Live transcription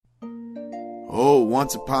Oh,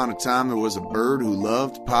 once upon a time there was a bird who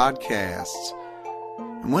loved podcasts.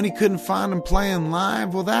 And when he couldn't find them playing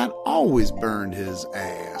live, well, that always burned his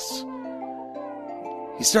ass.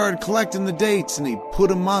 He started collecting the dates and he put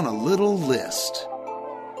them on a little list.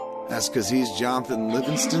 That's because he's Jonathan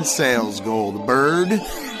Livingston Salesgold, the bird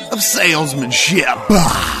of salesmanship.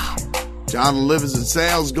 Bah! Jonathan Livingston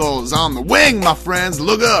Salesgold is on the wing, my friends.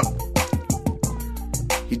 Look up.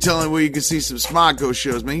 He telling you where you can see some Smodco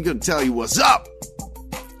shows, man. He gonna tell you what's up.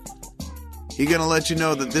 He gonna let you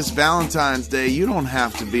know that this Valentine's Day you don't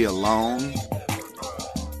have to be alone,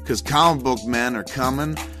 because comic book men are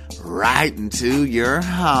coming right into your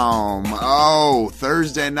home. Oh,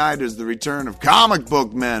 Thursday night is the return of Comic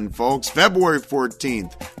Book Men, folks. February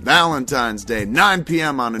 14th, Valentine's Day, 9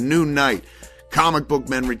 p.m. on a new night. Comic Book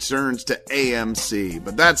Men returns to AMC.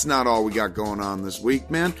 But that's not all we got going on this week,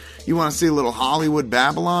 man. You want to see a little Hollywood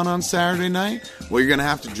Babylon on Saturday night? Well, you're going to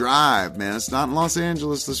have to drive, man. It's not in Los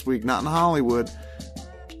Angeles this week, not in Hollywood.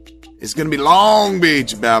 It's going to be Long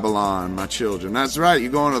Beach Babylon, my children. That's right.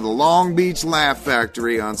 You're going to the Long Beach Laugh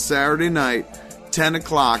Factory on Saturday night, 10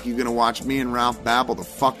 o'clock. You're going to watch me and Ralph babble the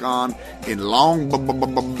fuck on in Long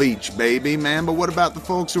Beach, baby, man. But what about the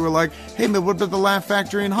folks who are like, hey, man, what about the Laugh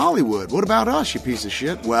Factory in Hollywood? What about us, you piece of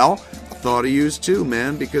shit? Well, I thought of yous too,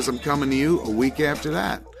 man, because I'm coming to you a week after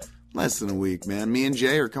that. Less than a week, man. Me and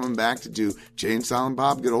Jay are coming back to do Jay and Silent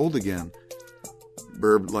Bob Get Old Again.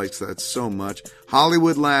 Burb likes that so much.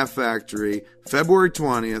 Hollywood Laugh Factory, February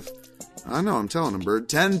 20th. I know, I'm telling him, Bird.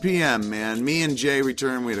 10 p.m., man. Me and Jay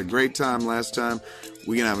return. We had a great time last time.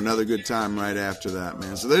 We're going to have another good time right after that,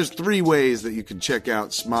 man. So there's 3 ways that you can check out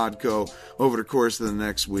Smodco over the course of the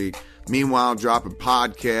next week. Meanwhile, dropping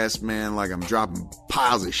podcasts, man, like I'm dropping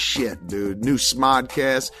piles of shit, dude. New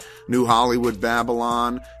Smodcast, new Hollywood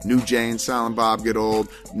Babylon, new Jay and Silent Bob Get Old,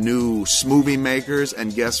 new Smoothie Makers,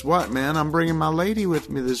 and guess what, man? I'm bringing my lady with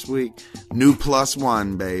me this week. New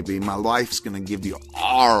 +1, baby. My wife's going to give you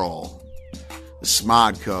oral.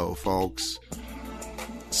 Smodco, folks.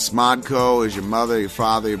 Smodco is your mother, your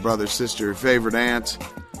father, your brother, sister, your favorite aunt,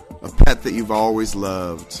 a pet that you've always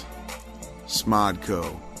loved.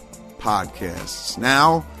 Smodco podcasts.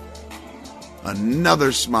 Now, another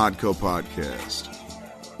Smodco podcast.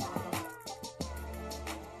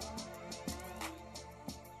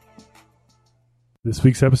 This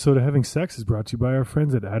week's episode of Having Sex is brought to you by our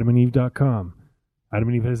friends at AdamandEve.com. Adam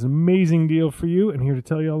and Eve has an amazing deal for you, and here to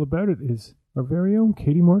tell you all about it is our very own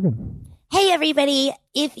Katie Morgan. Hey everybody,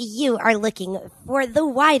 if you are looking for the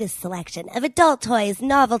widest selection of adult toys,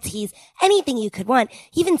 novelties, anything you could want,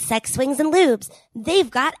 even sex swings and lubes, they've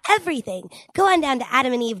got everything. Go on down to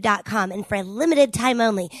adamandeve.com and for a limited time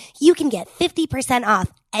only, you can get 50%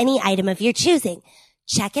 off any item of your choosing.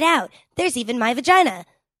 Check it out. There's even my vagina.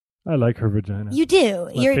 I like her vagina. You do.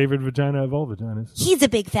 My favorite vagina of all vaginas. He's a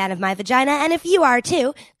big fan of my vagina, and if you are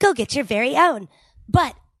too, go get your very own.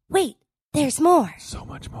 But wait. There's more. So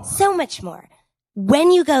much more. So much more.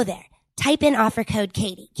 When you go there, type in offer code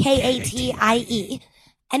Katie, Katie,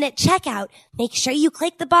 and at checkout, make sure you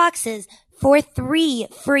click the boxes for 3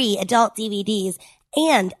 free adult DVDs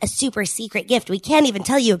and a super secret gift we can't even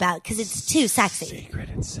tell you about because it's too sexy. Secret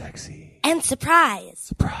and sexy. And surprise.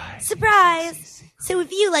 Surprise. Surprise. Sexy. So if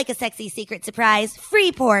you like a sexy secret surprise,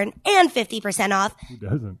 free porn, and 50% off. Who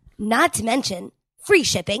doesn't? Not to mention free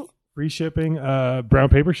shipping. Free shipping, brown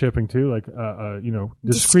paper shipping too, like,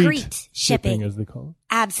 discreet shipping as they call it.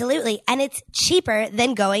 Absolutely. And it's cheaper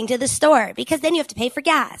than going to the store because then you have to pay for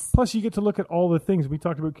gas. Plus you get to look at all the things. We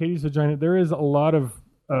talked about Katie's vagina. There is a lot of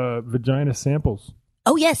vagina samples.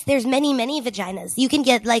 Oh yes, there's many, many vaginas. You can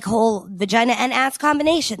get like whole vagina and ass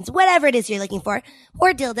combinations, whatever it is you're looking for.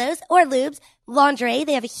 Or dildos, or lubes, lingerie.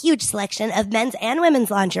 They have a huge selection of men's and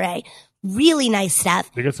women's lingerie. Really nice stuff.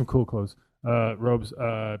 They got some cool clothes. Robes,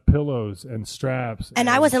 pillows, and straps. And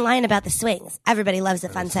I wasn't lying about the swings. Everybody loves a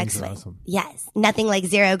fun sex swing. Awesome. Yes. Nothing like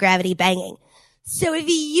zero gravity banging. So if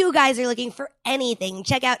you guys are looking for anything,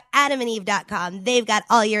 check out adamandeve.com. They've got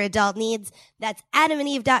all your adult needs. That's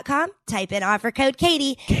adamandeve.com. Type in offer code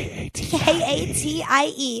Katie, Katie,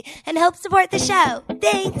 and help support the show.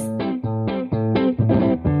 Thanks.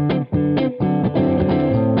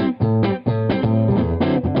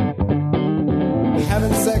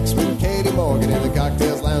 Having sex with Katie Morgan in the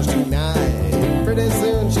Cocktails Lounge tonight. Pretty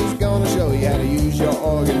soon she's gonna show you how to use your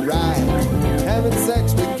organ right. Having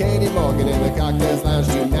sex with Katie Morgan in the Cocktails Lounge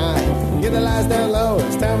tonight. Get the lights down low,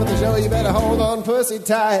 it's time for the show, you better hold on pussy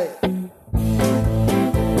tight.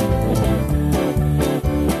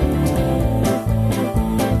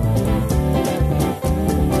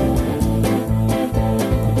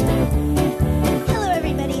 Hello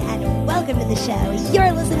everybody and welcome to the the show.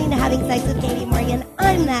 You're listening to Having Sex with Katie Morgan.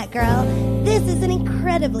 I'm that girl. This is an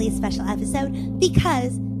incredibly special episode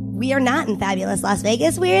because we are not in fabulous Las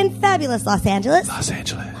Vegas. We're in fabulous Los Angeles. Los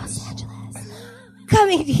Angeles.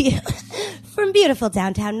 Coming to you from beautiful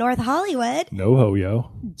downtown North Hollywood. No ho,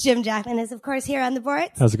 yo. Jim Jackman is, of course, here on the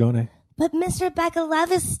boards. How's it going, eh? But Miss Rebecca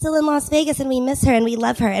Love is still in Las Vegas, and we miss her, and we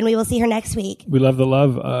love her, and we will see her next week. We love the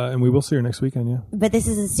love, and we will see her next weekend, yeah. But this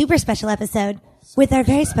is a super special episode with our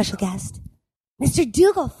very special guest, Mr.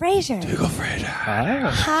 Dougal Fraser. Dougal Fraser.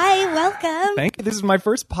 Hi, welcome. Thank you. This is my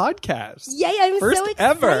first podcast. Yay, I'm First so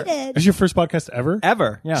ever. excited. Is your first podcast ever?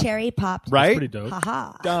 Ever. Yeah. Cherry popped. Right? Pretty dope.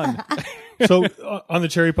 Haha. Done. So, on the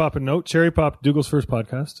Cherry Poppin' note, Cherry Pop, Dougal's first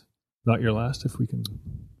podcast. Not your last, if we can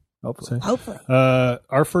Hopefully. say. Hopefully.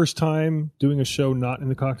 Our first time doing a show not in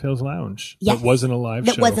the Cocktails Lounge. Yes. That wasn't a live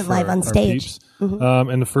That show. wasn't for live on our stage. peeps.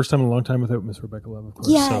 And the first time in a long time without Miss Rebecca Love, of course.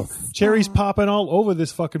 Yes. So, Cherry's popping all over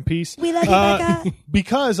this fucking piece. We love you, Becca.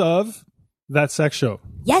 Because of that sex show.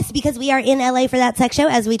 Yes, because we are in LA for that sex show,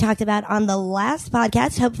 as we talked about on the last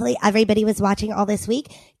podcast. Hopefully everybody was watching all this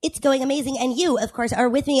week. It's going amazing. And you, of course, are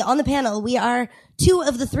with me on the panel. We are 2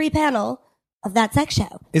 of the 3 panel of that sex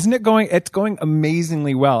show. Isn't it going? It's going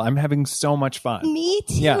amazingly well. I'm having so much fun. Me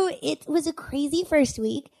too. Yeah. It was a crazy first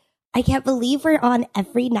week. I can't believe we're on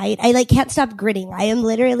every night. I can't stop grinning. I am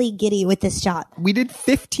literally giddy with this job. We did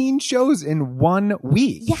 15 shows in 1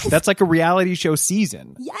 week. Yes. That's like a reality show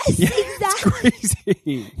season. Yes, Yeah, exactly. It's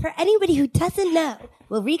crazy. For anybody who doesn't know,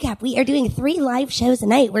 we'll recap. We are doing 3 live shows a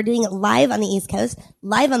night. We're doing it live on the East Coast,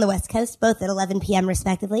 live on the West Coast, both at 11 p.m.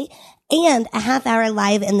 respectively, and a half hour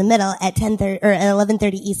live in the middle at 10:30 or at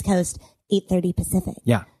 11:30 East Coast, 8:30 Pacific.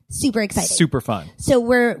 Yeah. Super exciting. Super fun. So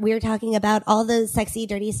we're talking about all the sexy,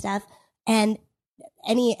 dirty stuff and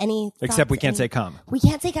any Except we thoughts, can't say cum. We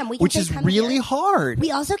can't say cum. We can Which say is cum really here. hard.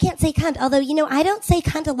 We also can't say cunt, although, I don't say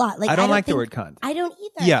cunt a lot. I don't like the think- word cunt. I don't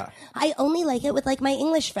either. Yeah. I only like it with my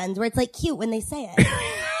English friends where it's cute when they say it.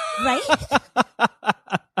 Right?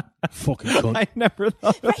 Fucking cunt. I never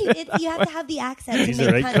thought of Right. You have to have the accent to He's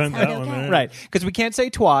make right, cunt cunt, sound that one, okay. right? Right. Because we can't say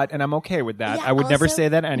twat, and I'm okay with that. Yeah, I would never also say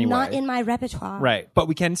that anyway. Not in my repertoire. Right. But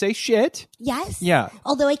we can say shit. Yes. Yeah.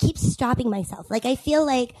 Although I keep stopping myself. I feel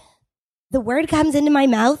like the word comes into my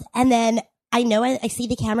mouth and then I know I see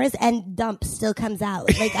the cameras and dump still comes out.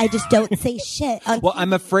 I just don't say shit. Well,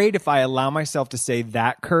 I'm afraid if I allow myself to say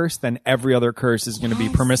that curse, then every other curse is going to be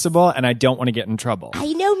Yes. permissible, and I don't want to get in trouble.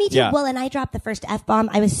 I know, me too. Yeah. Well, and I dropped the first F-bomb.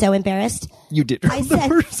 I was so embarrassed. You did. I said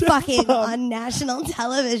First fucking F-bomb. on national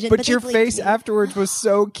television. But your they bleeped face me. afterwards was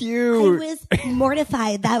so I cute. was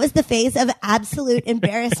mortified. That was the face of absolute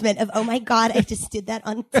embarrassment of, oh my God, I just did that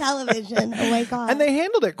on television. Oh my God. And they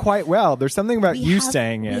handled it quite well. There's something about you have-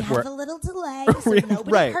 saying We it. have Where, a little delay, so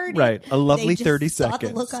nobody Right, heard right. it. A lovely They just 30 saw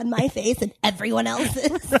seconds. the look on my face and everyone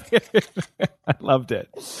else's. I loved it.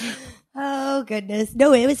 Oh goodness!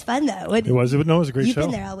 No, it was fun though. It was a great You've show.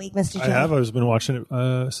 been there all week, Mr. Joe. I have. I've been watching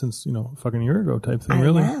it since, fucking a year ago type thing, I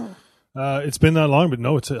really. know. It's been that long, but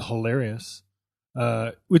no, it's hilarious.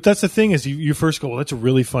 That's the thing is you first go, well, that's a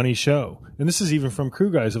really funny show. And this is even from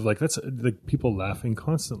crew guys of that's people laughing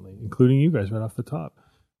constantly, including you guys right off the top.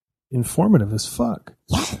 Informative as fuck.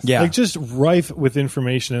 Yes. Yeah. Just rife with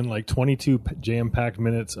information and 22 jam-packed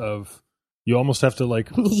minutes of, you almost have to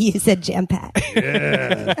You said jam pack.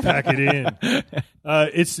 yeah, pack it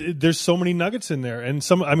in. There's so many nuggets in there, and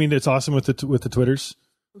it's awesome with the Twitters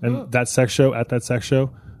and that sex show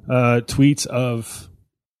tweets of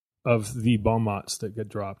the bomb mots that get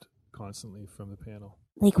dropped constantly from the panel.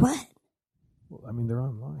 Like what? Well, they're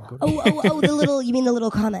online. Go to The little. You mean the little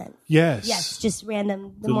comment? yes, Yes, just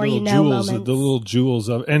random. The the more little you know jewels, moments. the little jewels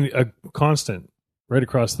of, and a constant right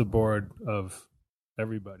across the board of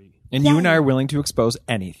everybody. And you and I are willing to expose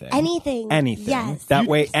anything. Anything. Anything. Yes. That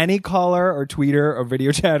way, any caller or tweeter or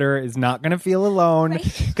video chatter is not going to feel alone,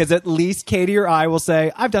 because at least Katie or I will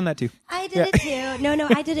say, I've done that too. I did it too. No,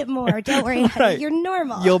 I did it more. Don't worry, honey. Right. You're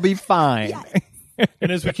normal. You'll be fine. Yes.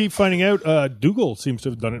 And as we keep finding out, Dougal seems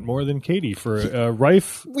to have done it more than Katie for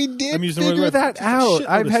rife. We did I'm using the word figure rife. that It's a out. shitload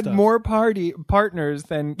I've of had stuff. more partners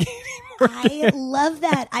than Katie. I love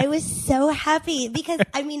that. I was so happy because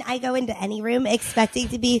I go into any room expecting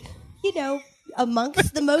to be,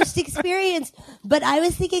 amongst the most experienced, but I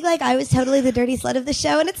was thinking I was totally the dirty slut of the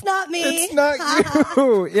show, and it's not me. It's not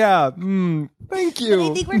you. Yeah. Thank But I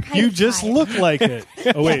you. think we're kind You of just tied. look like it.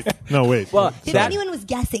 Oh wait, no wait. Well, If that- anyone was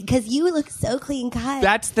guessing, because you look so clean cut.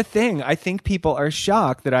 That's the thing. I think people are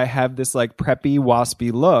shocked that I have this preppy,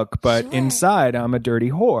 waspy look, but Sure. inside I'm a dirty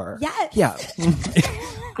whore. Yes. Yeah.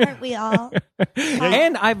 Aren't we all?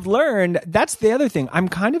 And I've learned, that's the other thing. I'm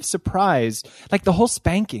kind of surprised, the whole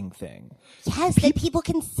spanking thing. Yes, that people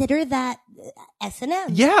consider that S&M.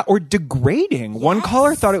 Yeah, or degrading. One Yes.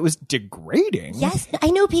 caller thought it was degrading. Yes, I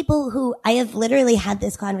know people who I have literally had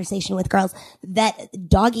this conversation with girls that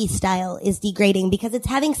doggy style is degrading because it's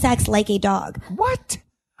having sex like a dog. What?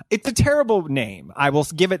 It's a terrible name. I will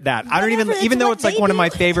give it that. I don't Whatever, that's even though what it's like they one of do. my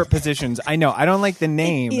favorite positions. I know. I don't like the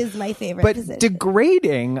name. It is my favorite But position.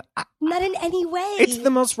 degrading, Not in any way. it's the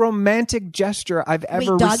most romantic gesture I've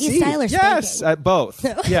ever doggy received. style or yes, spanking? both.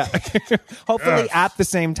 Yeah. Hopefully at the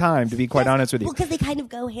same time, to be quite honest with you. Well, because they kind of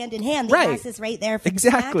go hand in hand. The Right. ass is right there for the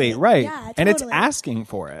Exactly, smacking. right. Yeah, totally. And it's asking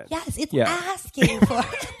for it. Yes, it's Yeah. asking for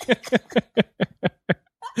it.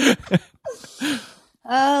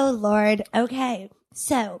 Oh, Lord. Okay.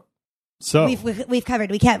 So we've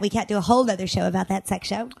covered. We can't do a whole nother show about that sex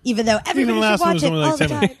show, even though Even everybody the should last one watch was it only all like the 10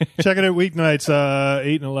 time. minutes. Check it out weeknights,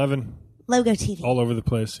 8 and 11, Logo TV. all over the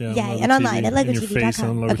place. Yeah, Yay. Logo And online TV, at in your face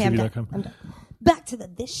on logotv.com. Okay, I'm done. logotv.com. I'm done. Back to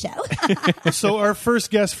this show. So our first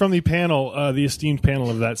guest from the panel, the esteemed panel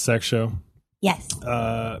of that sex show, Yes.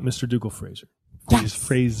 Mr. Dougal Fraser. Yes.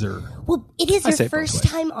 Fraser. Well, it is I say your it both first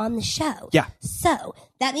ways. time on the show. Yeah. So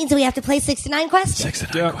that means we have to play 6 to 9 questions.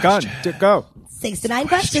 Go. 6 to 9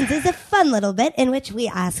 questions is a fun little bit in which we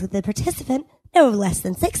ask the participant no less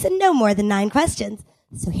than 6 and no more than 9 questions.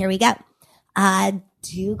 So here we go.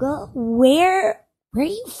 Dougal, where are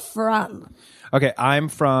you from? Okay, I'm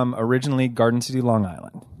from originally Garden City, Long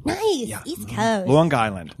Island. Nice. East Coast. Long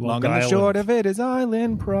Island. Long and the Island. short of it is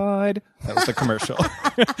Island Pride. That was the commercial.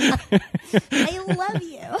 I love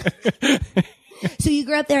you. So you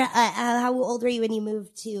grew up there. How old were you when you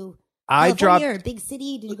moved to I California dropped. or big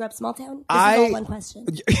city? Did you grow up small town? This I- is all one question.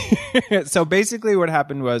 So basically what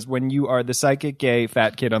happened was when you are the psychic gay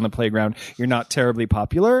fat kid on the playground, you're not terribly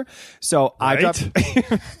popular. So I Right? dropped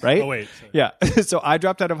right? Oh, wait. Sorry. Yeah. So I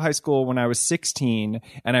dropped out of high school when I was 16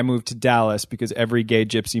 and I moved to Dallas because every gay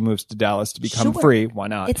gypsy moves to Dallas to become Sure. free. Why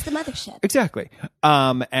not? It's the mothership. Exactly.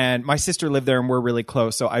 And my sister lived there and we're really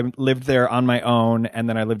close. So I lived there on my own and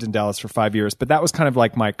then I lived in Dallas for 5 years. But that was kind of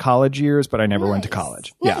like my college years, but I never went to Nice.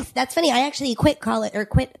 college. Nice. Yeah. That's funny. I actually quit college or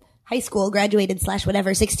quit high school, graduated /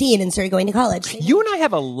 whatever, 16 and started going to college. You and I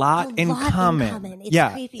have a lot in lot in common. common. It's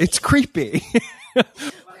yeah. creepy. It's creepy.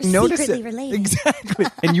 Notice secretly it. related. Exactly.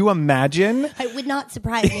 And you imagine It would not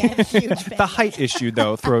surprise me. I have a huge fan. the height issue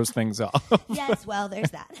though throws things off. Yes, well, there's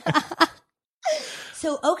that.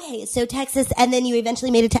 So Texas, and then you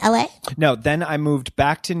eventually made it to LA? No, then I moved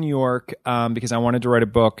back to New York because I wanted to write a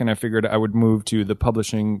book and I figured I would move to the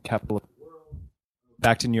publishing capital of the world,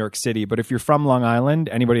 back to New York City. But if you're from Long Island,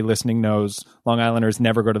 anybody listening knows Long Islanders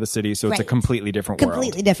never go to the city, so it's a Right. completely different world.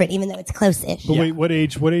 Completely different, even though it's close-ish. But wait, what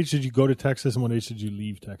age did you go to Texas and what age did you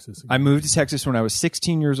leave Texas? I moved to Texas when I was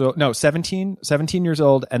 16 years old. No, 17 years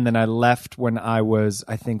old. And then I left when I was,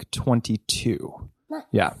 I think, 22.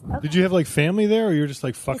 Yeah. Did you have like family there or you were just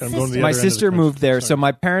like, fuck, I'm going to the My other end of the sister country? moved there. Sorry. So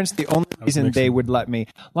my parents, the only reason they mixing. would let me,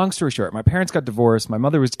 long story short, my parents got divorced. My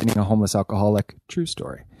mother was dating a homeless alcoholic. True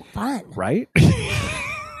story. Fun. Right?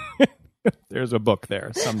 There's a book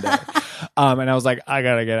there someday. And I was like, I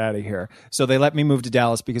got to get out of here. So they let me move to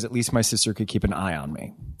Dallas because at least my sister could keep an eye on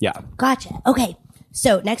me. Yeah. Gotcha. Okay.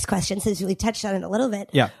 So next question, since we touched on it a little bit.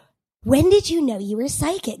 Yeah. When did you know you were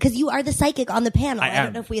psychic? Because you are the psychic on the panel. I am.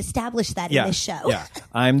 don't know if we established that Yeah. in this show. Yeah.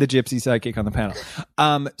 I'm the gypsy psychic on the panel.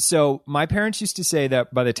 So my parents used to say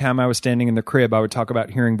that by the time I was standing in the crib, I would talk about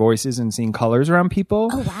hearing voices and seeing colors around people.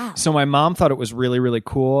 Oh, wow. So my mom thought it was really, really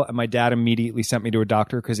cool. And my dad immediately sent me to a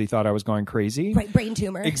doctor because he thought I was going crazy. Right, brain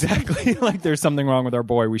tumor. Exactly. Like there's something wrong with our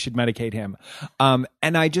boy. We should medicate him.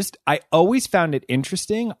 And I always found it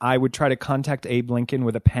interesting. I would try to contact Abe Lincoln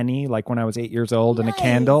with a penny, like when I was 8 years old, and a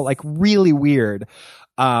candle, like really weird.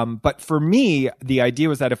 But for me, the idea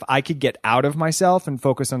was that if I could get out of myself and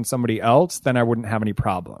focus on somebody else, then I wouldn't have any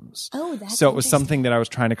problems. Oh, that's so it was interesting. something that I was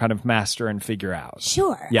trying to kind of master and figure out.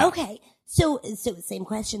 Sure. Yeah. Okay. So same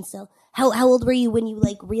question still. How old were you when you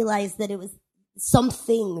like realized that it was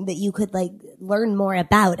something that you could like learn more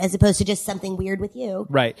about as opposed to just something weird with you?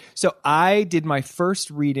 Right. So I did my first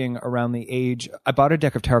reading around the age, I bought a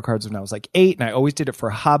deck of tarot cards when I was like 8 and I always did it for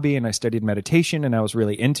a hobby and I studied meditation and I was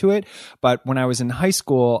really into it. But when I was in high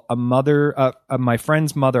school, my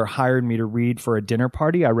friend's mother hired me to read for a dinner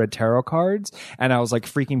party. I read tarot cards and I was like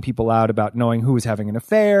freaking people out about knowing who was having an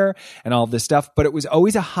affair and all this stuff. But it was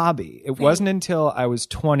always a hobby. It wasn't until I was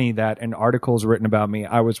 20 that in articles written about me,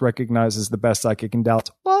 I was recognized as the best psychic in Dallas.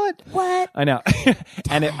 What? I know.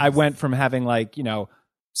 And I went from having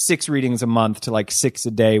 6 readings a month to 6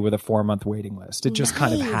 a day with a 4-month waiting list. It just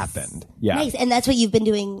kind of Nice. happened. Yeah. Nice. And that's what you've been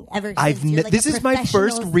doing ever since. You're like this a is my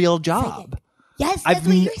first professional real job. psychic. Yes, that's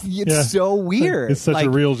what you're saying. It's so weird. It's such a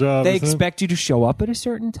real job. They isn't it? expect you to show up at a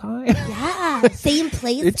certain time. Yeah, same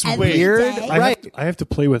place It's every weird. day. I have to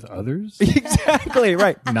play with others. Exactly,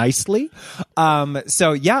 right. Nicely.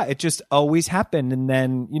 So yeah, it just always happened. And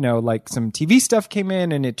then, like some TV stuff came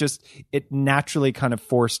in and it naturally kind of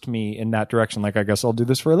forced me in that direction. Like, I guess I'll do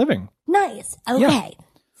this for a living. Nice. Okay.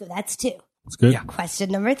 So that's 2. It's good. Yeah.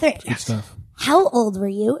 Question number 3. Good stuff. How old were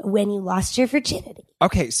you when you lost your virginity?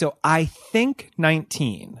 Okay. So I think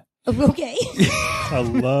 19. Okay. I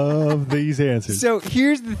love these answers. So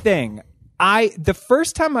here's the thing. The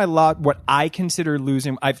first time I lost what I consider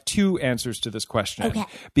losing, I have 2 answers to this question. Okay.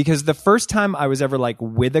 Because the first time I was ever like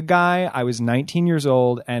with a guy, I was 19 years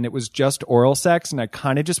old and it was just oral sex and I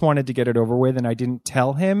kind of just wanted to get it over with and I didn't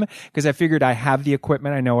tell him because I figured I have the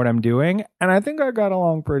equipment, I know what I'm doing, and I think I got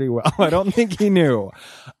along pretty well. I don't think he knew.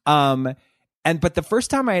 But the first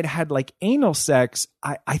time I had like anal sex,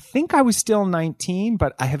 I think I was still 19,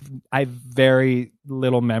 but I have very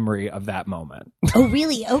little memory of that moment. Oh,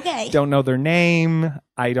 really? Okay. Don't know their name.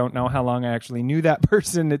 I don't know how long I actually knew that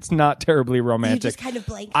person. It's not terribly romantic. You just kind of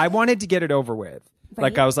blanked. I wanted to get it over with. Right.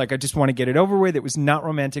 Like I was like, I just want to get it over with. It was not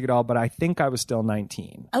romantic at all, but I think I was still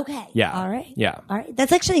 19. Okay. Yeah. All right. Yeah. All right.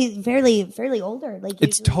 That's actually fairly older. Like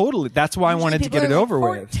It's usually- totally, that's why I usually wanted to people get it are like over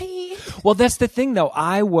with. 14. Well, that's the thing though.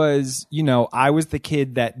 I was the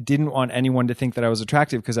kid that didn't want anyone to think that I was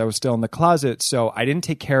attractive because I was still in the closet. So I didn't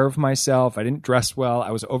take care of myself. I didn't dress well.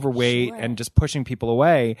 I was overweight Sure. and just pushing people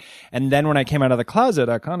away. And then when I came out of the closet,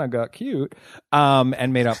 I kind of got cute,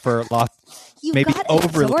 and made up for lost. You maybe got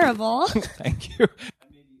overly- adorable. Thank you.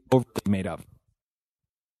 Overly made up.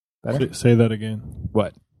 Better? Say that again.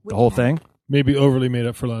 What? The whole thing? Maybe overly made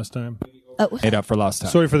up for last time. Oh. Made up for lost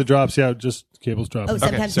time. Sorry for the drops. Yeah, just cables dropping. Oh,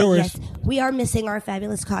 sometimes No yes. worries. We are missing our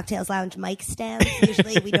Fabulous Cocktails Lounge mic stands.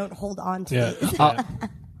 Usually we don't hold on to Yeah. these.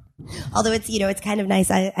 Although it's it's kind of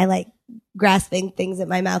nice. I like grasping things at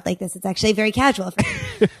my mouth like this. It's actually very casual for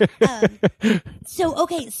me.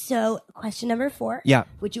 So question number 4. Yeah.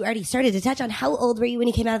 Which you already started to touch on. How old were you when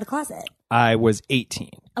you came out of the closet? I was 18.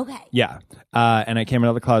 Okay. Yeah. And I came out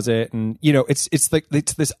of the closet and,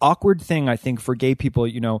 it's this awkward thing, I think, for gay people.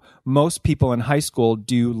 Most people in high school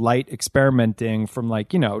do light experimenting from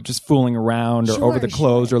just fooling around or Sure, over the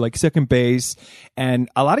clothes sure. or like second base. And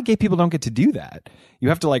a lot of gay people don't get to do that. You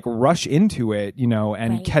have to rush into it, and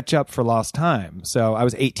Right. catch up for lost time. So I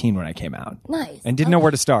was 18 when I came out. Nice. And didn't know where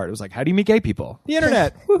to start. It was like, how do you meet gay people? The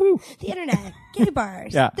internet. Woohoo. The internet, gay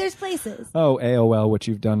bars. Yeah. There's places. Oh, AOL, what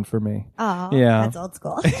you've done for me. Oh, Yeah. that's old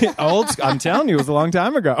school. I'm telling you, it was a long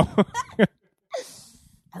time ago.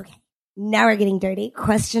 Okay. Now we're getting dirty.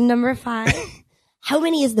 Question number 5. How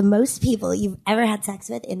many is the most people you've ever had sex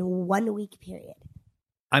with in 1 week period?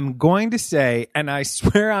 I'm going to say, and I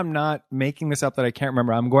swear I'm not making this up that I can't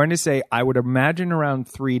remember. I'm going to say I would imagine around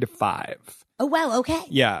 3 to 5. Oh, wow. Okay.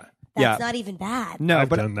 Yeah. That's not even bad. No, I've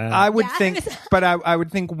but done that. I would Yeah, think, but I would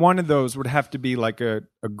think one of those would have to be like a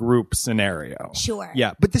group scenario. Sure.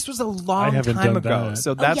 Yeah, but this was a long haven't time done ago, that.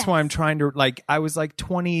 so that's yes. why I'm trying to I was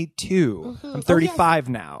 22. Mhm. I'm 35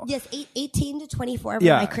 now. Yes, 18 to 24 were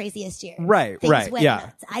Yeah. my craziest years. Right, Things right, went yeah.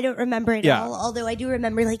 nuts. I don't remember it Yeah. all, although I do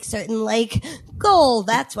remember certain goal.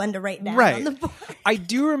 That's one to write down on the board. I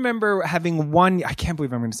do remember having I can't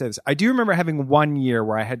believe I'm going to say this. I do remember having 1 year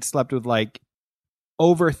where I had slept with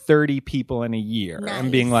over 30 people in a year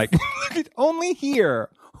and being Nice. like, only here.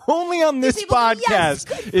 Only on this people go, "Yes, podcast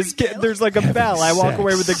good for you." there's a bell. I walk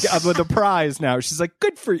away with a prize now. She's like,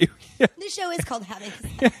 good for you. The show is called Having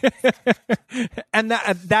Sex. And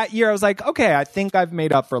that year I was like, okay, I think I've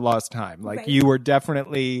made up for lost time. Right. You were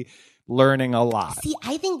definitely learning a lot. See,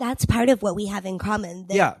 I think that's part of what we have in common.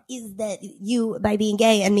 Yeah. Is that you, by being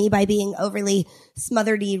gay, and me by being overly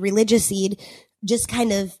smothered-y religious-y, just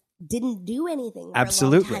kind of didn't do anything for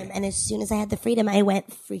Absolutely. a long time. And as soon as I had the freedom, I went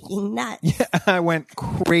freaking nuts. I went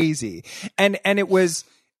crazy. And it was,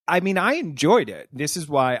 I enjoyed it. This is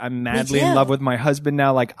why I'm madly in too. love with my husband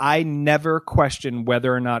now. I never question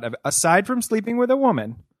whether or not, aside from sleeping with a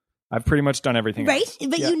woman, I've pretty much done everything Right? else.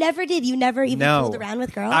 But Yeah. you never did. You never even No. fooled around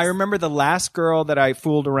with girls? I remember the last girl that I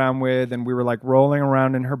fooled around with, and we were rolling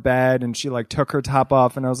around in her bed, and she took her top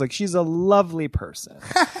off, and I was like, she's a lovely person.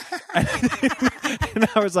 And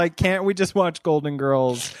I was like, can't we just watch Golden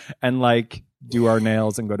Girls and do our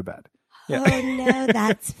nails and go to bed? Yeah. Oh, no,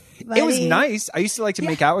 that's funny. It was nice. I used to like to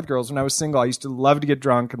make out with girls when I was single. I used to love to get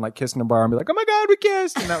drunk and kiss in a bar and be like, oh my God, we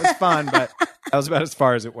kissed. And that was fun, but that was about as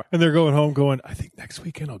far as it went. And they're going home going, I think next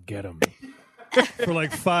weekend I'll get him. For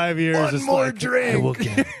 5 years. One it's more I drink. will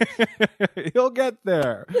get him. He'll get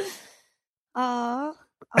there. Aw.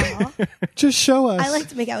 Aw. Just show us. I like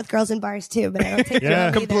to make out with girls in bars too, but I don't take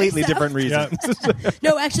Yeah. drugs either, Completely so- different reasons.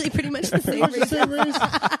 No, actually, pretty much the same reason.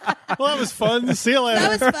 Well, that was fun. See you later.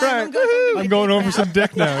 That was fun. I'm going home to I'm get going dick home for now. some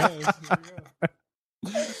dick now.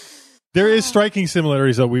 There is striking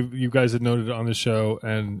similarities, though. You guys had noted it on the show,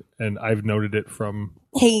 and I've noted it from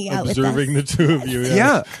Hanging out observing with the two of you.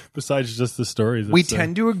 Yeah. Besides just the stories, We It's,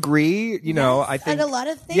 tend to agree, you know, I think. and a lot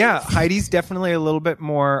of things. Yeah, Heidi's definitely a little bit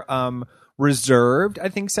more reserved, I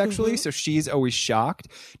think, sexually. So she's always shocked.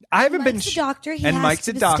 I haven't been. Mike's a doctor. He and has Mike's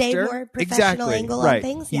to a doctor. stay more professional Exactly. angle on right.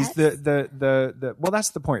 things, He's yes. the well, that's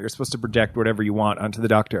the point. You're supposed to project whatever you want onto the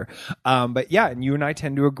doctor. But yeah, and you and I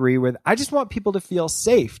tend to agree with. I just want people to feel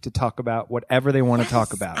safe to talk about whatever they want to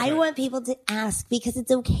talk about. I want people to ask because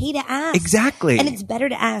it's okay to ask. Exactly. And it's better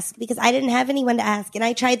to ask because I didn't have anyone to ask and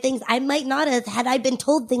I tried things I might not have had I been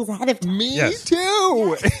told things ahead of time. Me Yes.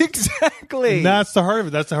 too. Exactly. And that's the heart of it.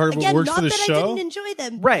 That's the heart of what Again, works not for the that I show. didn't enjoy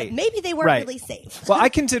them. Right. But maybe they weren't Right. really safe. Well, I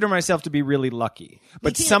consider myself to be really lucky,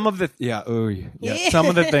 but too. some of the some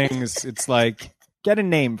of the things, it's like get a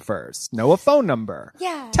name first, know a phone number,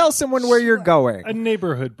 Yeah. tell someone where you're going. A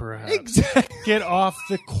neighborhood, perhaps. Exactly. Get off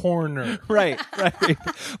the corner. Right.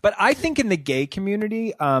 But I think in the gay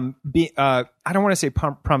community, I don't want to say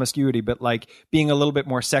promiscuity, but like being a little bit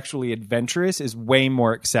more sexually adventurous is way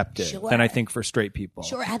more accepted Sure. than I think for straight people.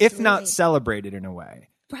 Sure, if not absolutely. celebrated in a way.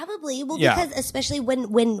 Probably. Well, Yeah. because especially when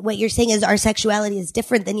what you're saying is our sexuality is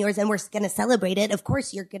different than yours and we're going to celebrate it, of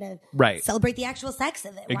course you're going to Right. celebrate the actual sex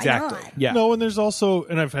of it. Exactly. Why not? Yeah. No, and there's also,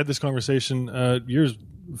 and I've had this conversation a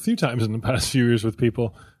few times in the past few years with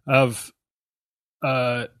people of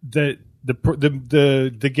that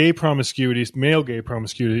the gay promiscuity, male gay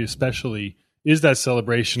promiscuity especially, is that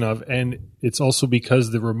celebration of, and it's also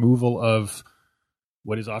because the removal of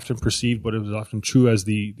what is often perceived, what is often true as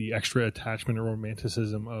the extra attachment or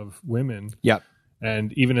romanticism of women. Yep.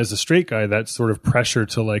 And even as a straight guy, that sort of pressure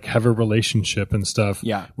to like have a relationship and stuff.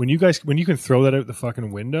 Yeah. When you can throw that out the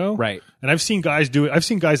fucking window. Right. And I've seen guys do it. I've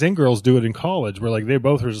seen guys and girls do it in college where like they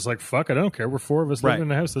both are just like, fuck, I don't care. We're four of us Right. living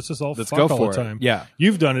in a house. Let's just all Let's fuck go all for the it. time. Yeah.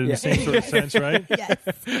 You've done it in the same sort of sense, right? Yes.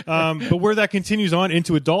 But where that continues on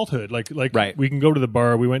into adulthood, like Right. we can go to the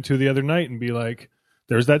bar we went to the other night and be like,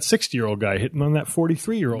 there's that 60-year-old guy hitting on that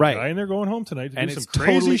 43-year-old Right. guy, and they're going home tonight to And do it's some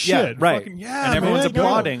crazy totally shit. right. Fucking, yeah, and everyone's man, go.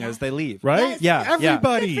 applauding as they leave. Right? Yes. Yeah.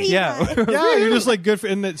 Everybody. Good for you, Yeah. Mike. Yeah, you're just like good for,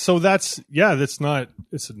 and that, so that's not.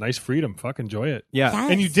 It's a nice freedom. Fuck, enjoy it. Yeah.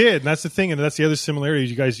 Yes. And you did, and that's the thing, and that's the other similarity.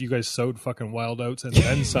 You guys sowed fucking wild oats and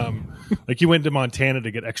then some. Like you went to Montana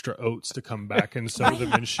to get extra oats to come back and sow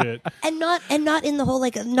them and shit. And not in the whole,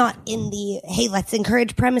 like, not in the, hey, let's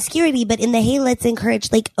encourage promiscuity, but in the, hey, let's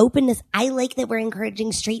encourage, like, openness. I like that we're encouraging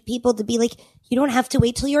straight people to be like, you don't have to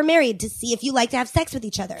wait till you're married to see if you like to have sex with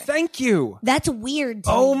each other. Thank you. That's weird. To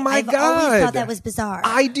Oh me. my I've God. always thought that was bizarre.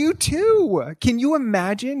 I do too. Can you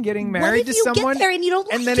imagine getting married if to you get someone there and you don't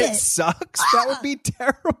and like then it it? sucks? That would be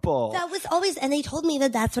terrible. That was always, and they told me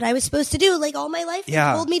that that's what I was supposed to do. Like all my life, they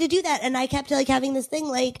Yeah. told me to do that, and I kept like having this thing.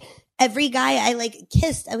 Like every guy I like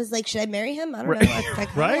kissed, I was like, should I marry him? I don't know. I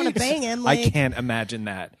want Right? to bang him. I Like, can't imagine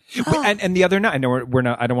that. And the other night, I know we're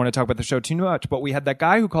not. I don't want to talk about the show too much, but we had that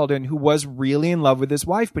guy who called in who was really in love with his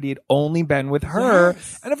wife, but he had only been with her,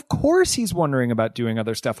 Yes. and of course he's wondering about doing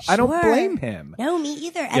other stuff. I don't Sure. blame him. No, me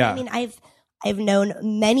either. And Yeah. I mean, I've known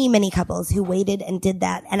many couples who waited and did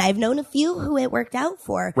that, and I've known a few who it worked out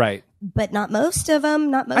for. Right. But not most of them.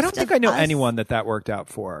 Not most. I don't think of I know us. anyone that worked out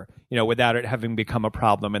for, without it having become a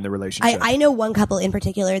problem in the relationship. I know one couple in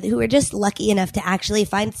particular who were just lucky enough to actually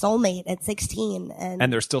find soulmate at 16,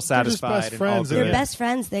 and they're still just satisfied. best and friends, all they're good. best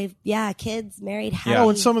friends. They've kids, married, happy. Yeah. Oh,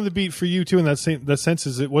 and some of the beat for you too in that sense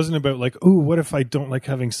is it wasn't about like, oh, what if I don't like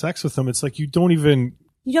having sex with them? It's like you don't even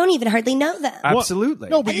hardly know them. Absolutely.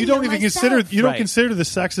 No, but I you didn't don't know even myself. consider Right. consider the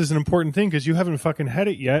sex as an important thing because you haven't fucking had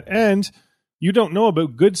it yet, and you don't know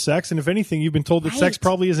about good sex. And if anything, you've been told that sex Right.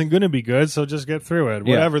 probably isn't going to be good. So just get through it.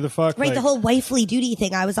 Yeah. Whatever the fuck. Right, like- the whole wifely duty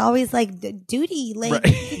thing. I was always like, duty, like,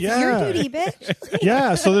 it's Yeah. your duty, bitch.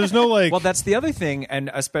 Yeah. So there's no like. Well, that's the other thing,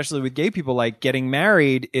 and especially with gay people, like getting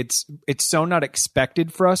married, it's so not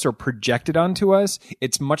expected for us or projected onto us.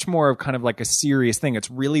 It's much more of kind of like a serious thing.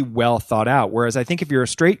 It's really well thought out. Whereas I think if you're a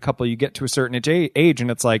straight couple, you get to a certain age,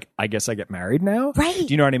 and it's like, I guess I get married now. Right. Do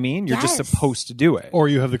you know what I mean? You're just Yes. supposed to do it. or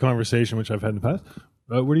you have the conversation, which I've had in the past.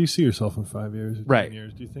 Where do you see yourself in 5 years? Or 10 Right.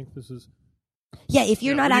 years? Do you think this is? Yeah, if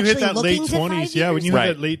you're not when you actually hit that looking late to 5 20s, yeah, when years. you hit Right.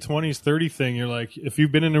 that late 20s, 30 thing, you're like, if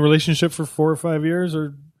you've been in a relationship for 4 or 5 years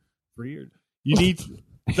or 3 years, you need.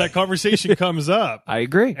 that conversation comes up. I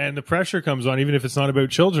agree. And the pressure comes on, even if it's not about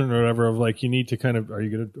children or whatever, of like, you need to kind of, are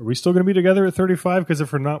we still going to be together at 35? Because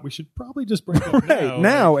if we're not, we should probably just break up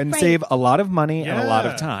now and Right. save a lot of money and a lot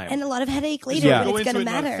of Yeah. time. And a lot of headache later Yeah. when it's going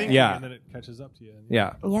to matter. Yeah. And then it catches up to you.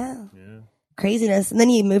 yeah. Yeah. Yeah. Craziness. And then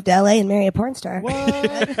you move to LA and marry a porn star.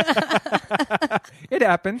 It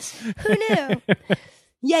happens. Who knew?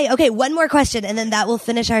 Yay. Okay, one more question, and then that will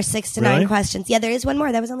finish our 6 to 9 Really? questions. Yeah, there is one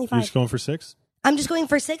more. That was only You're 5. just going for 6? I'm just going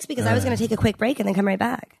for 6 because I was going to take a quick break and then come right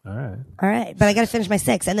back. All right. All right, but I got to finish my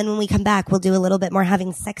 6, and then when we come back, we'll do a little bit more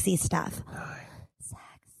having sexy stuff. Sex.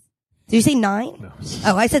 Did you say 9? No.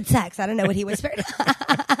 Oh, I said sex. I don't know what he whispered.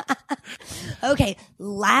 Okay,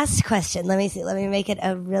 last question. Let me see. Let me make it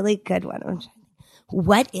a really good one.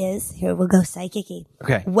 What is, here, we'll go psychic-y.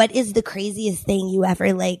 Okay. What is the craziest thing you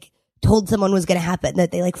ever, like, told someone was going to happen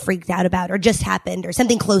that they, like, freaked out about or just happened or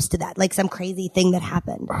something close to that, like some crazy thing that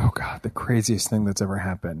happened? Oh God, the craziest thing that's ever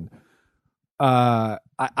happened.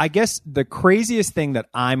 I guess the craziest thing that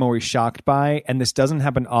I'm always shocked by, and this doesn't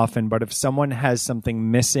happen often, but if someone has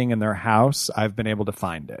something missing in their house, I've been able to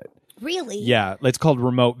find it. Really? Yeah, it's called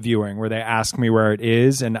remote viewing, where they ask me where it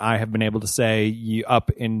is, and I have been able to say, you up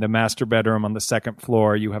in the master bedroom on the 2nd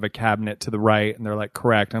floor, you have a cabinet to the right, and they're like,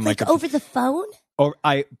 correct. I'm Like like, over the phone? or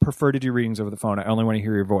I prefer to do readings over the phone. I only want to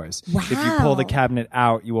hear your voice. If you pull the Wow. cabinet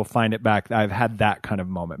out, you will find it back. I've had that kind of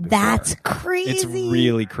moment before. That's crazy. It's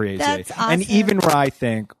really crazy. That's awesome. And even where I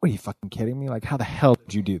think, what, are you fucking kidding me? Like, how the hell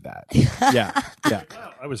did you do that? Yeah. Yeah.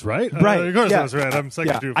 I was right. Right. Of course yeah. I was right. I'm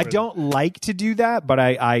Yeah. I don't like to do that, but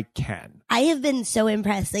I can. I have been so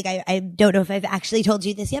impressed. Like, I don't know if I've actually told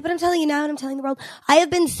you this yet, but I'm telling you now and I'm telling the world. I have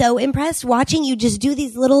been so impressed watching you just do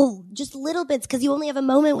these little bits because you only have a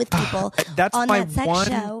moment with people That's on my that sex one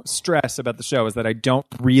show. stress about the show is that I don't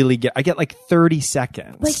really I get like 30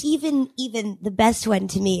 seconds. Like even the best one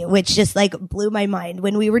to me, which just like blew my mind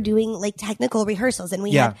when we were doing like technical rehearsals and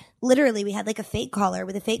we had like a fake caller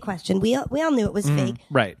with a fake question. We all knew it was fake.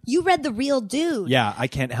 Right. You read the real dude. Yeah, I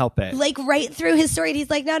can't help it. Like right through his story, and he's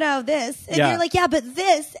like, no, this. And Yeah. you're like, yeah, but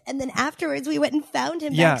this. And then afterwards, we went and found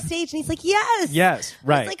him Yeah. backstage, and he's like, yes. Yes,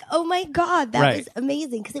 right. I was like, oh my God, that Right. was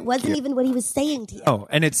amazing because it wasn't even what he was saying to you. Oh,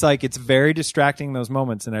 and it's like, it's very distracting those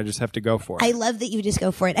moments, and I just have to go for it. I love that you just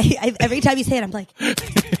go for it. Every time you say it, I'm like,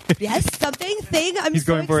 yes, thing. I'm He's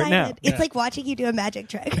so going for it excited. now. It's like watching you do a magic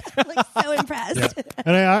trick. I'm like so impressed.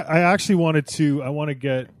 And I actually wanted to. I want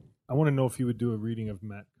to know if you would do a reading of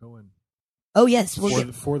Matt Cohen Oh yes,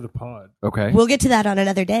 for the pod. Okay. we'll get to that on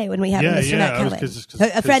another day when we have Yeah, Mr. yeah, Matt I was- Cohen,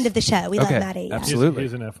 'cause- a friend of the show. We Okay, love Matty. Yeah. absolutely.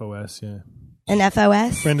 He's an FOS, yeah. An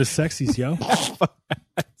FOS. Friend of Sexy's, yo.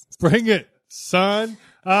 Bring it, son.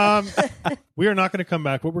 We are not going to come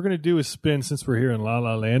back. What we're going to do is spin since we're here in La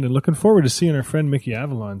La Land and looking forward to seeing our friend Mickey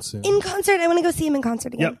Avalon soon. In concert. I want to go see him in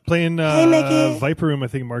concert again. Yep, playing Hey, Mickey. Viper Room, I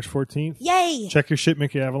think March 14th. Yay. Check your shit,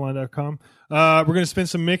 MickeyAvalon.com. We're going to spin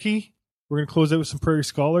some Mickey. We're going to close out with some Prairie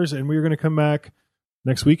Scholars, and we're going to come back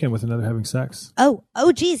next weekend with another Having Sex. Oh,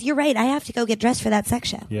 geez, you're right. I have to go get dressed for that sex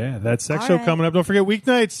show. Yeah, that sex All show right. coming up. Don't forget,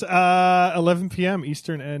 weeknights, 11 p.m.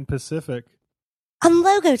 Eastern and Pacific. On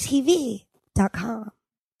logotv.com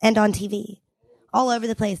and on TV. All over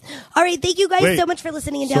the place. All right, thank you guys Wait. so much for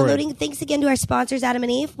listening and Sorry. downloading. Thanks again to our sponsors, Adam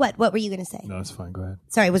and Eve. What were you going to say? No, it's fine. Go ahead.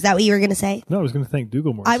 Sorry, was that what you were going to say? No, I was going to thank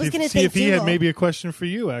Dougal more. I was See gonna if thank he had Dougal. maybe a question for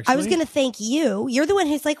you, actually. I was going to thank you. You're the one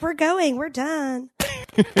who's like, we're going. We're done.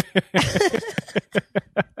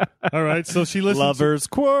 All right, so she listened. Lovers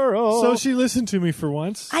quarrel. So she listened to me for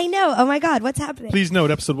once. I know. Oh, my God. What's happening? Please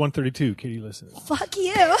note, episode 132, Katie listens. Fuck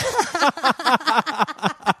you.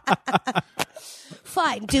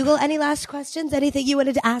 Fine. Dougal, any last questions? Anything you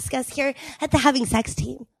wanted to ask us here at the Having Sex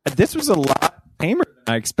team? This was a lot tamer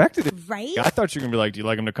than I expected it. Right? I thought you were going to be like, do you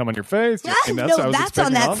like him to come on your face? And No, what I was that's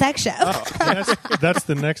on expecting that of. sex show. That's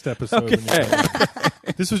the next episode.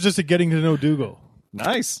 Okay. This was just a getting to know Dougal,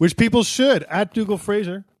 Nice. which people should, at Dougal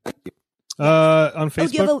Fraser. On Oh,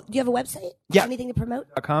 Facebook. do you have a website? Yeah. Anything to promote?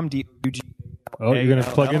 .com, D-U-G. Oh, you're going to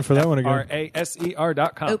plug in for that one again.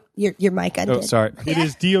 R-A-S-E-R.com. Oh, your mic undid. Oh, sorry. It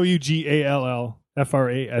is DOUGALLFRASER.com.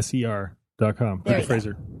 There Dougal we go.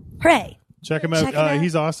 Fraser. Hooray. Check him out. Check him out.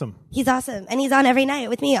 He's awesome. He's awesome. And he's on every night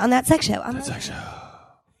with me on that sex show. All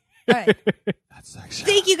right.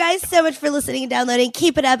 Thank you guys so much for listening and downloading.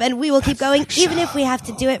 Keep it up, and we will keep going, even if we have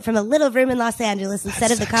to do it from a little room in Los Angeles instead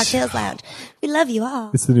of the Cocktails Lounge. We love you all.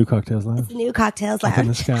 It's the new Cocktails Lounge. The new Cocktails Up in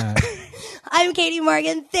the Lounge. sky. I'm Katie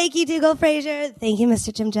Morgan. Thank you, Dougal Fraser. Thank you,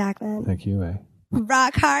 Mr. Jim Jackman. Thank you, eh?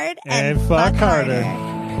 Rock hard And fuck harder.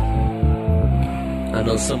 I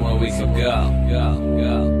know somewhere we could go.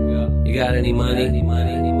 You got any money?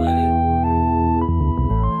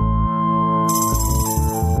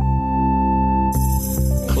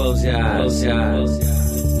 close your eyes.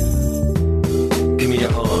 Give me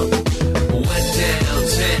your arm. Went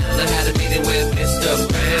downtown, I had a meeting with Mr.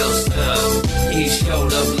 Brownstone. He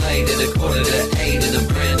showed up late at 7:45 in a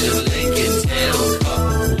brand new Lincoln Town car.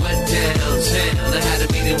 Went downtown, I had a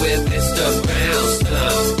meeting with Mr.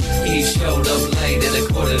 Brownstone. He showed up late at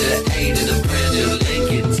 7:45 in a brand new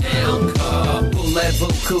Lincoln Town car.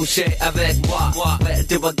 Voulez-vous coucher avec moi? Where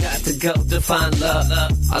do I got to go to find love?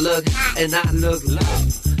 I look and I look low.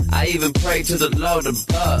 I even pray to the Lord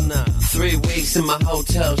above. 3 weeks in my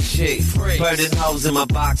hotel sheet, burning holes in my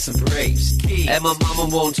boxer briefs. And my mama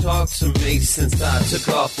won't talk to me since I took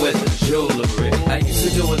off with the jewelry. I used to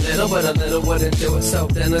do a little, but a little wouldn't do it. So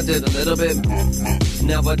then I did a little bit.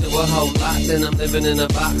 Now I do a whole lot. Then I'm living in a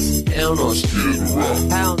box down on Street.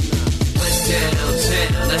 Hell no.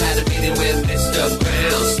 Downtown, I had a meeting with Mr.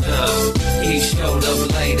 Brownstone. He showed up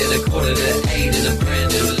late at 7:45 in a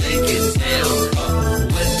brand new Lincoln Town car.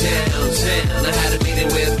 Went downtown, I had a meeting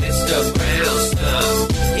with Mr. Brownstone.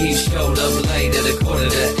 He showed up late at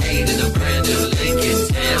 7:45 in a brand new Lincoln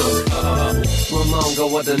Town car. Ramon go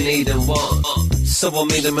what I need and want. So I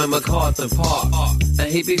meet him at MacArthur Park. And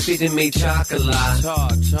he be feeding me chocolate,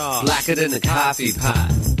 blacker than a coffee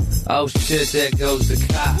pot. Oh shit, there goes the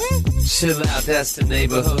cop. Chill out, that's the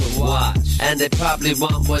neighborhood watch. And they probably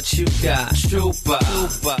want what you got. Strupa,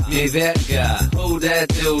 me verga. Who that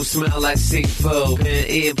dude smell like seafood? Been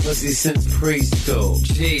eating pussy since preschool.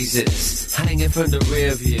 Jesus, hanging from the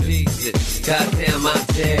rear view. Jesus, goddamn, I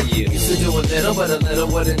dare you. Used to do a little, but a little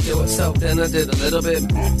wouldn't do it. So then I did a little bit.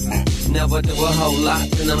 Now I do a whole lot.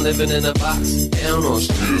 Then I'm living in a box down on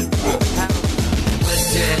Street.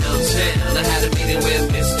 Downtown, I had a meeting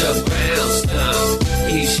with Mr. Brownstone.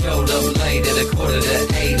 He showed up late at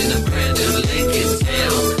 7:45 in a brand new Lincoln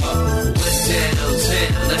Town car. Went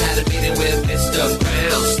downtown, I had a meeting with Mr.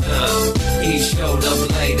 Brownstone. He showed up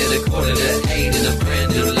late at 7:45 in a brand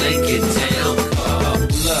new Lincoln Town car.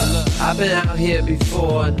 Look, I've been out here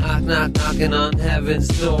before, knocking on heaven's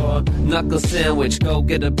door. Knuckle sandwich, go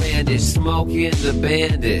get a bandage. Smokey and the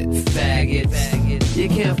Bandit, faggot. You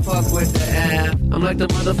can't fuck with the app. I'm like the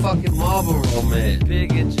motherfucking Marlboro Man.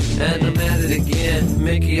 Big and I'm at it again.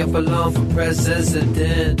 Mickey up alone for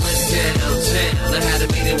president. Went downtown, I had a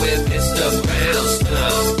meeting with Mr.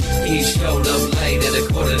 Brownstone. He showed up late at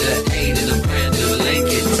 7:45 in a brand new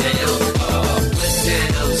Lincoln Town car. Went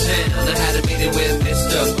downtown, I had a meeting with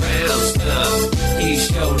Mr. Brownstone. He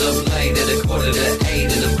showed up late at 7:45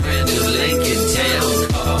 in a brand new Lincoln Town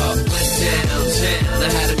car. Went downtown, I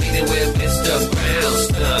had a meeting with Mr.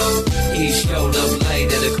 Brownstone. He showed up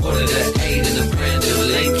late at 7:45 in a brand new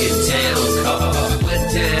Lincoln Town car. Went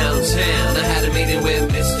downtown, I had a meeting with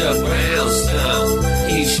Mr. Brownstone.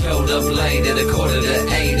 He showed up late at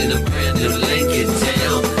 7:45 in a brand new Lincoln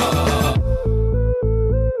Town car.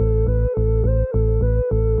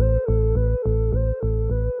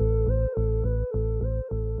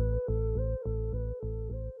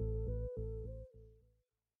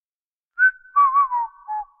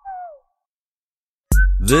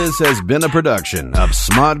 This has been a production of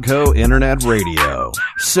Smodco Internet Radio.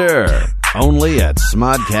 Sir, only at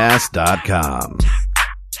smodcast.com.